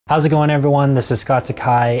How's it going, everyone? This is Scott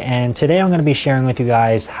Takai, and today I'm going to be sharing with you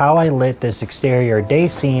guys how I lit this exterior day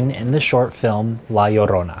scene in the short film La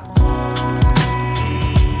Llorona.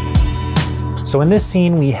 So in this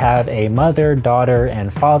scene, we have a mother, daughter,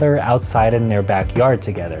 and father outside in their backyard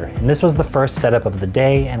together. And this was the first setup of the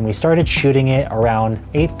day, and we started shooting it around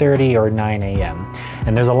 8:30 or 9 a.m.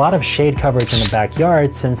 And there's a lot of shade coverage in the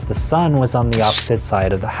backyard since the sun was on the opposite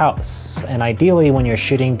side of the house. And ideally, when you're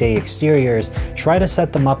shooting day exteriors, try to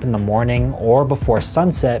set them up in the morning or before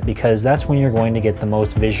sunset, because that's when you're going to get the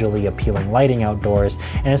most visually appealing lighting outdoors,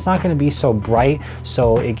 and it's not going to be so bright,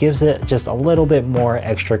 so it gives it just a little bit more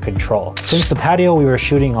extra control. Since the patio we were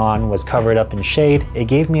shooting on was covered up in shade, it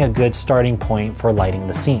gave me a good starting point for lighting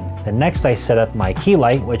the scene. Then next I set up my key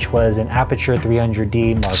light, which was an Aperture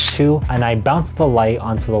 300D Mark II, and I bounced the light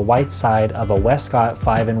onto the white side of a Westcott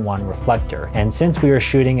 5-in-1 reflector. And since we were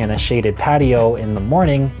shooting in a shaded patio in the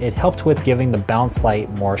morning, it helped with giving the bounce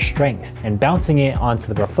light more strength. And bouncing it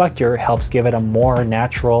onto the reflector helps give it a more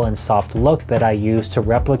natural and soft look that I use to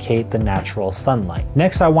replicate the natural sunlight.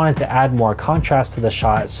 Next, I wanted to add more contrast to the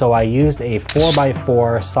shot, so I used a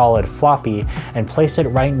 4x4 solid floppy and placed it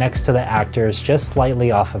right next to the actors, just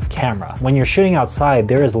slightly off of camera. When you're shooting outside,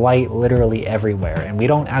 there is light literally everywhere, and we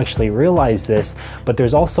don't actually realize this, but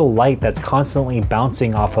there's also light that's constantly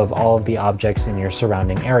bouncing off of all of the objects in your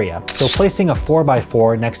surrounding area. So placing a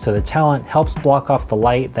 4x4 next to the talent helps block off the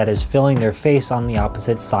light that is filling their face on the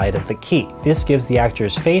opposite side of the key. This gives the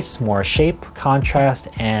actor's face more shape, contrast,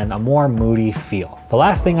 and a more moody feel. The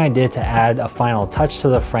last thing I did to add a final touch to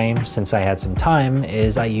the frame, since I had some time,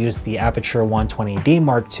 is I used the Aperture 120D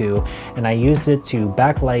Mark II, and I used it to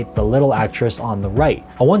backlight the little actress on the right.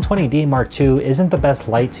 A 120D Mark II isn't the best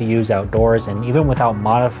light to use outdoors, and even without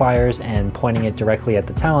modifiers and pointing it directly at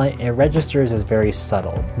the talent, it registers as very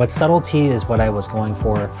subtle. But subtlety is what I was going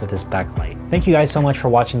for this backlight. Thank you guys so much for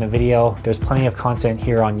watching the video. There's plenty of content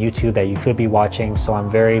here on YouTube that you could be watching, so I'm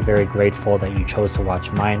very, very grateful that you chose to watch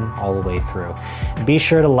mine all the way through. Be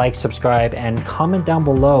sure to like, subscribe, and comment down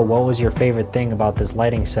below what was your favorite thing about this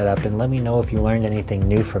lighting setup, and let me know if you learned anything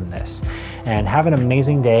new from this. And have an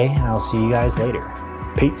amazing day, and I'll see you guys later.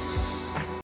 Peace.